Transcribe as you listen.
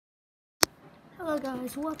Hello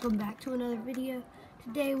guys, welcome back to another video.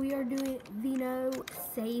 Today we are doing the No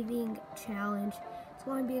Saving Challenge. It's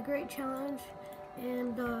going to be a great challenge,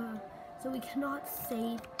 and so we cannot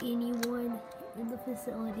save anyone in the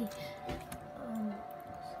facility.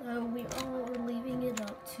 So we are leaving it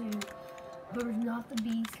up to whoever's not the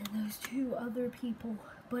beast and those two other people.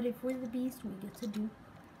 But if we're the beast, we get to do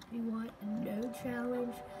what we want. No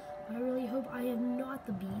challenge. I really hope I am not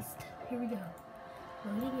the beast. Here we go.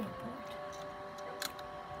 Loading airport.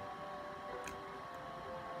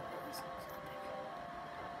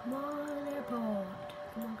 Come on, airport.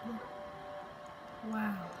 Come on, come on.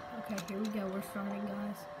 Wow. Okay, here we go. We're starting,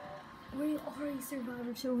 guys. We are a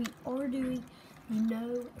survivor, so we are doing the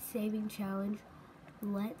No Saving Challenge.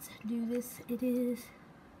 Let's do this. It is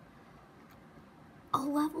a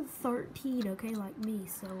level 13, okay, like me.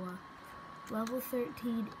 So, level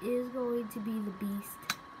 13 is going to be the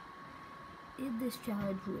beast in this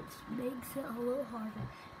challenge, which makes it a little harder.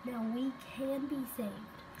 Now, we can be saved.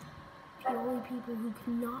 The only people who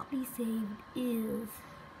cannot be saved is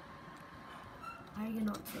I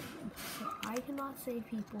cannot save them. So I cannot save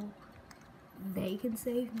people. They can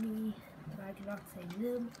save me, but I cannot save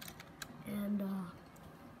them. And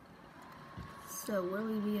so we're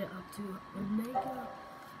leaving it up to Omega,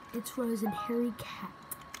 It's Rose, and Harry Cat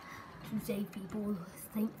to save people.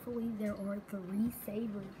 Thankfully, there are 3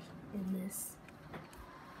 savers in this.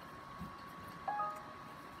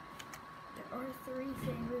 There are 3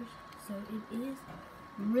 savers. So it is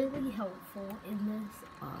really helpful in this.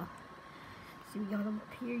 So we got them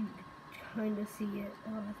up here. You can kind of see it.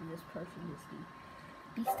 This person is the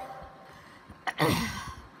beast.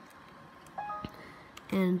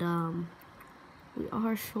 And we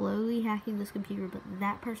are slowly hacking this computer, but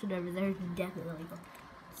that person over there is definitely gone.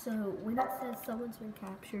 So when it says someone's been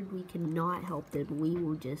captured, we cannot help them. We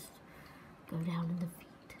will just go down in defeat.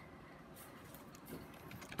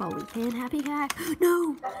 But we can happy hack.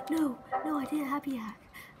 No, I didn't happy hack.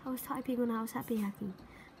 I was typing when I was happy hacking.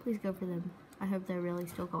 Please go for them. I hope they're really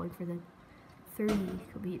still going for them. 3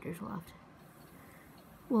 computers left.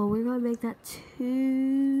 Well, we're gonna make that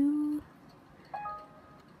 2.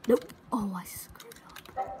 Nope. Oh, I screwed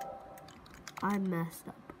up. I messed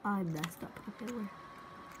up. Okay, where?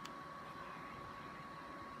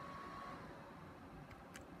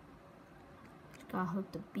 Gotta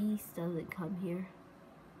hope the beast doesn't come here.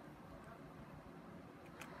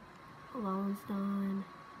 Loans done.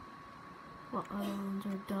 Well, other ones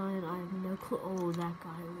are done. I have no clue. Oh, that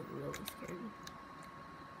guy really scared me.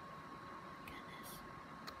 Goodness.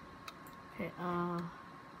 Okay, I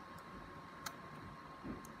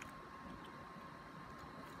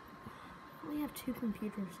only have 2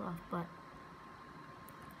 computers left, but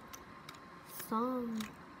some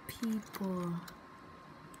people.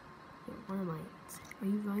 What am I? Are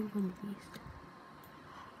you running from the beast?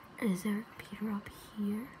 Is there a computer up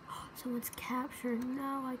here? Oh, someone's captured.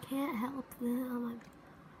 No, I can't help them.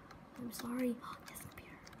 I'm sorry. Oh, yes,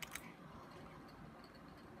 computer. Okay.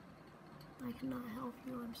 I cannot help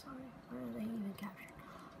you. I'm sorry. Where are they even captured?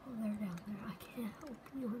 Oh, they're down there. I can't help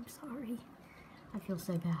you. I'm sorry. I feel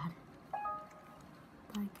so bad.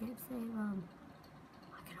 But I can't save them.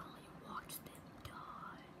 I can only watch them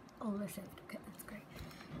die. Oh, they're saved. Okay, that's great.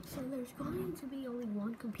 So there's going to be only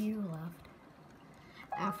 1 computer left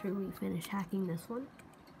after we finish hacking this one.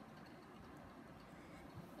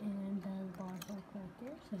 And the bar's back right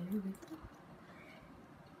there, so here we go.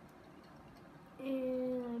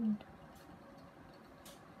 And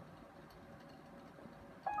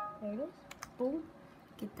there it is. Boom.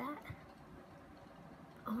 Get that.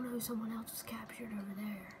 Oh no, someone else is captured over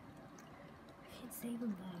there. I can't save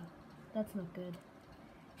them though. That's not good.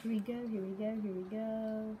 Here we go, here we go, here we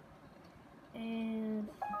go. And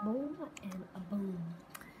boom, and a boom.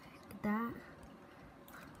 Get that.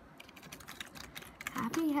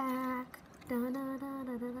 Happy hack. Da da da da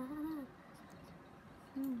da da da.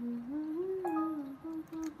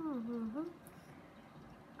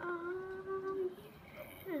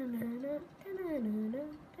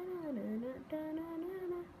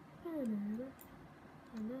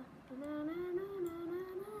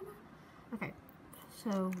 Okay,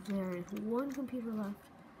 so there is 1 computer left.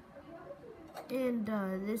 And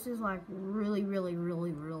this is like really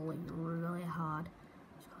hard.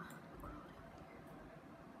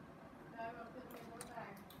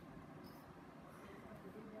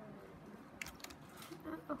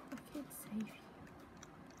 Oh, I can't save you.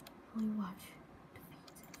 Only watch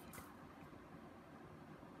defeats if you die.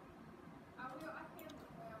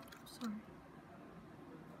 I'm sorry.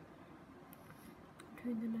 I'm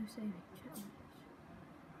doing the no saving challenge.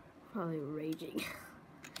 Probably raging.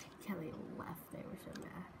 Kelly left. They were so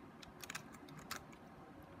mad.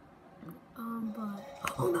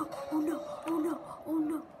 Oh no, oh no, oh no, oh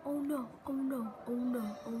no, oh no, oh no, oh no,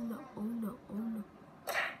 oh no, oh no, oh no.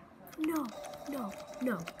 No, no, no,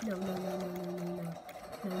 no, no, no, no,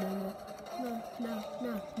 no, no, no, no,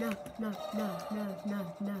 no, no, no, no, no, no,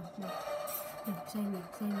 no, no. No, save me,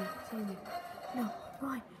 save me, save me. No,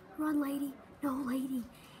 run, run, lady. No, lady.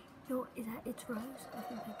 No, it's Rose? I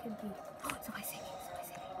think that could be. Oh, somebody save me, somebody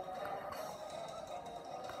save me.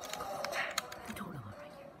 They don't know I'm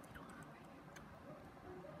right here. They don't know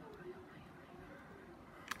I'm right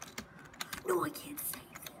here. No, I can't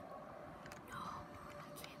save them. No,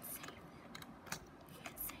 I can't save them. I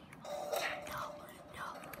can't save them. No, no, no,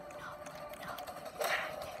 no.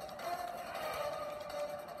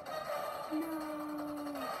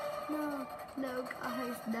 No, no,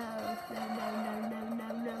 guys, no, no, no, no, no, no,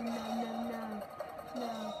 no, no, no, no,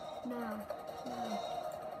 no, no, no.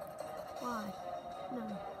 Why? No,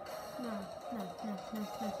 no, no, no, no,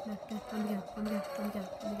 no, no, no. Let me go, let me go, let me go, let me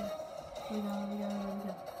go. Let me go, let me go, let me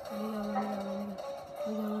go. Let me go, let me go, let me go.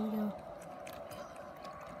 Let me go, let me go.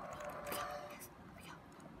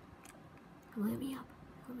 Let me up.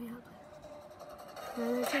 Let me up. No,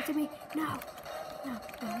 no, chase me. No. No,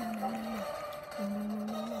 no, no, no, no, no. No, no, no,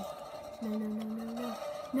 no, no. No, no, no, no, no.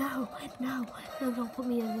 No, no, no, don't put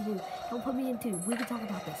me in two. Don't put me in two. We can talk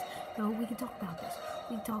about this. No, we can talk about this.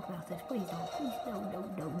 We can talk about this. Please don't. Please, no, no,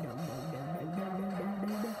 no, no, no, no, no, no, no, no,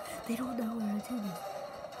 no, no. They don't know where to do this.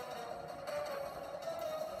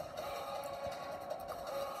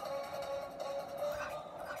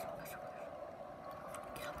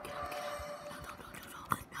 Get up, get up, get up. No, no, no,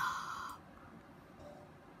 no, no.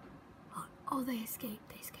 No. Oh, they escaped.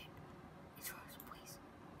 They escaped. It's Rose, please.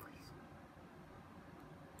 Please. Rose,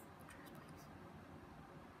 please.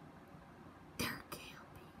 They're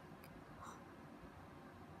camping.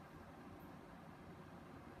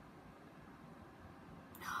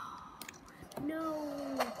 No.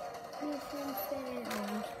 Mission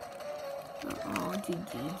failed. Oh,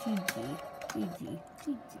 GG, GG, GG,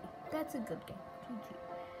 GG. That's a good game. GG.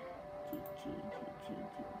 GG, GG,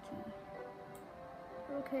 GG.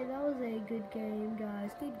 Okay, that was a good game,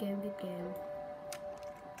 guys. Good game, good game.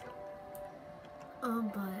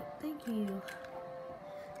 But thank you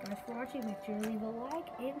guys for watching. Make sure to leave a like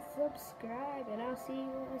and subscribe, and I'll see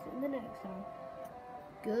you guys in the next time.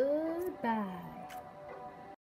 Goodbye.